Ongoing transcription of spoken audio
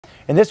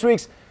In this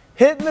week's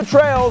Hittin the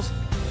Trails,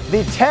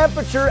 the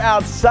temperature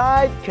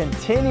outside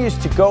continues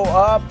to go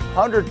up.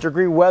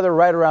 100-degree weather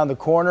right around the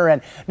corner.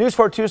 And News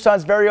 4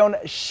 Tucson's very own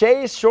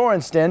Shay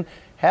Sorensen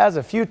has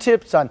a few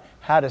tips on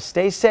how to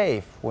stay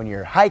safe when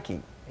you're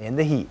hiking in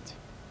the heat.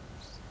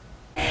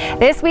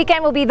 This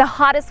weekend will be the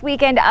hottest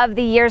weekend of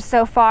the year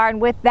so far,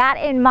 and with that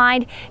in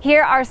mind,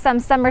 here are some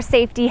summer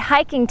safety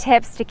hiking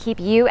tips to keep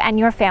you and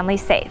your family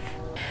safe.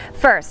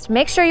 First,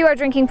 make sure you are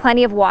drinking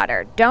plenty of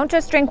water. Don't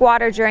just drink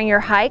water during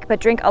your hike, but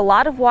drink a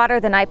lot of water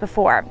the night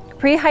before.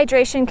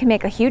 Prehydration can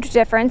make a huge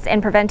difference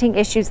in preventing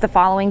issues the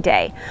following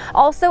day.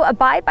 Also,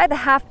 abide by the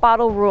half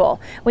bottle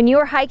rule. When you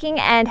are hiking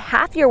and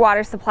half your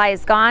water supply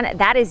is gone,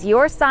 that is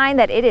your sign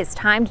that it is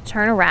time to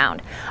turn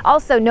around.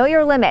 Also, know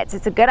your limits.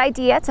 It's a good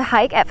idea to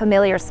hike at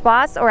familiar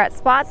spots or at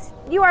spots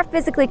you are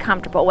physically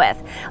comfortable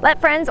with.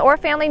 Let friends or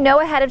family know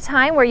ahead of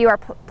time where you are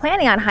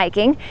planning on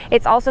hiking.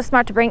 It's also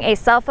smart to bring a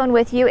cell phone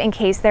with you in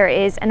case there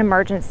is an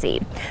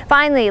emergency.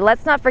 Finally,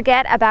 let's not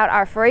forget about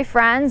our furry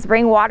friends.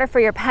 Bring water for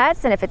your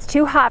pets, and if it's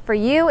too hot for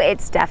you,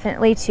 it's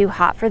definitely too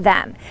hot for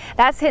them.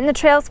 That's Hittin the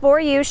Trails for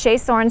you. Shay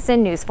Sorensen,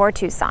 News 4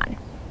 Tucson.